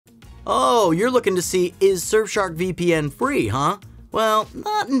Oh, you're looking to see, is Surfshark VPN free, huh? Well,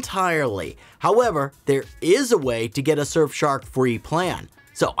 not entirely. However, there is a way to get a Surfshark free plan.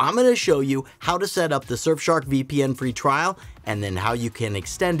 So I'm going to show you how to set up the Surfshark VPN free trial and then how you can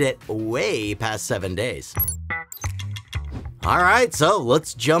extend it way past 7 days. Alright, so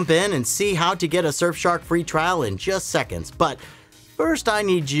let's jump in and see how to get a Surfshark free trial in just seconds. But first, I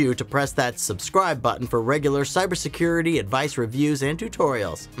need you to press that subscribe button for regular cybersecurity advice, reviews, and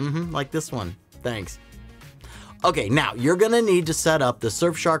tutorials. Like this one. Thanks. Okay, now you're gonna need to set up the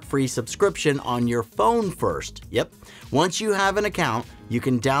Surfshark free subscription on your phone first. Yep. Once you have an account, you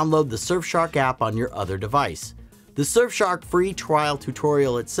can download the Surfshark app on your other device. The Surfshark free trial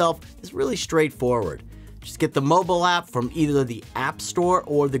tutorial itself is really straightforward. Just get the mobile app from either the App Store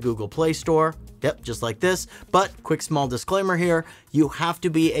or the Google Play Store. Yep, just like this. But quick small disclaimer here, you have to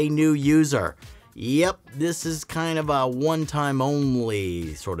be a new user. Yep, this is kind of a one-time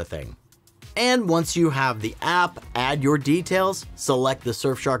only sort of thing. And once you have the app, add your details, select the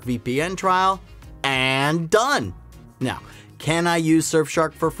Surfshark VPN trial, and done. Now, can I use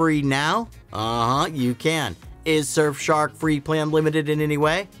Surfshark for free now? You can. Is Surfshark free plan limited in any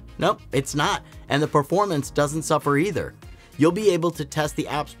way? Nope, it's not. And the performance doesn't suffer either. You'll be able to test the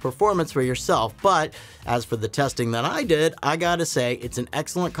app's performance for yourself, but as for the testing that I did, I gotta say it's an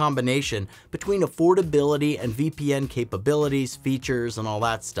excellent combination between affordability and VPN capabilities, features, and all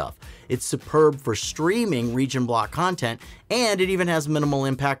that stuff. It's superb for streaming region block content, and it even has minimal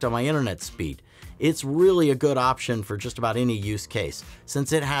impact on my internet speed. It's really a good option for just about any use case,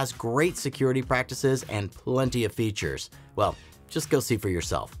 since it has great security practices and plenty of features. Well, just go see for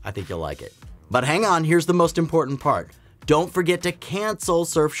yourself. I think you'll like it. But hang on, here's the most important part. Don't forget to cancel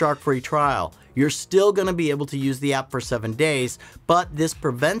Surfshark free trial. You're still going to be able to use the app for 7 days, but this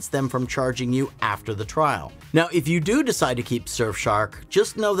prevents them from charging you after the trial. Now, if you do decide to keep Surfshark,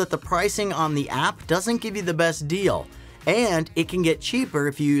 just know that the pricing on the app doesn't give you the best deal. And it can get cheaper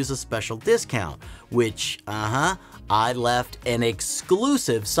if you use a special discount, which, I left an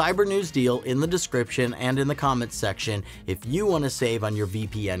exclusive Cybernews deal in the description and in the comments section if you want to save on your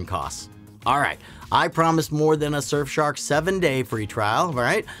VPN costs. Alright, I promised more than a Surfshark 7-day free trial,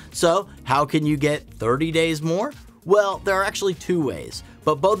 right? So, how can you get 30 days more? Well, there are actually 2 ways,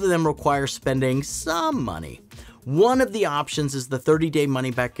 but both of them require spending some money. One of the options is the 30-day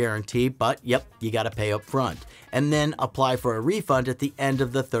money-back guarantee, but yep, you gotta pay up front, and then apply for a refund at the end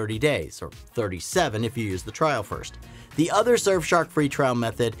of the 30 days, or 37 if you use the trial first. The other Surfshark free trial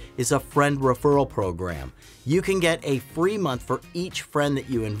method is a friend referral program. You can get a free month for each friend that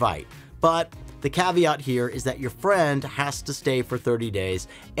you invite. But the caveat here is that your friend has to stay for 30 days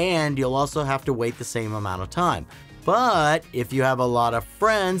and you'll also have to wait the same amount of time. But if you have a lot of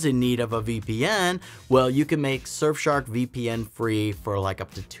friends in need of a VPN, well, you can make Surfshark VPN free for like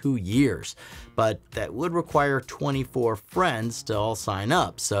up to 2 years. But that would require 24 friends to all sign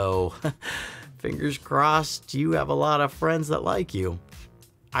up. So fingers crossed you have a lot of friends that like you.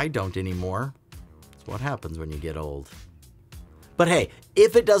 I don't anymore. It's what happens when you get old. But hey,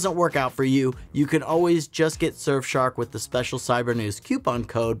 if it doesn't work out for you, you can always just get Surfshark with the special Cybernews coupon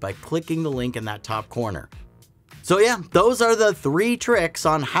code by clicking the link in that top corner. So yeah, those are the 3 tricks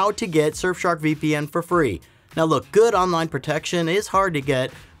on how to get Surfshark VPN for free. Now look, good online protection is hard to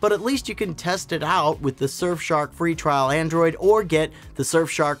get, but at least you can test it out with the Surfshark free trial Android or get the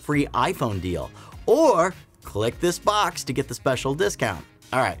Surfshark free iPhone deal. Or click this box to get the special discount.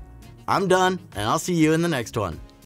 Alright, I'm done and I'll see you in the next one.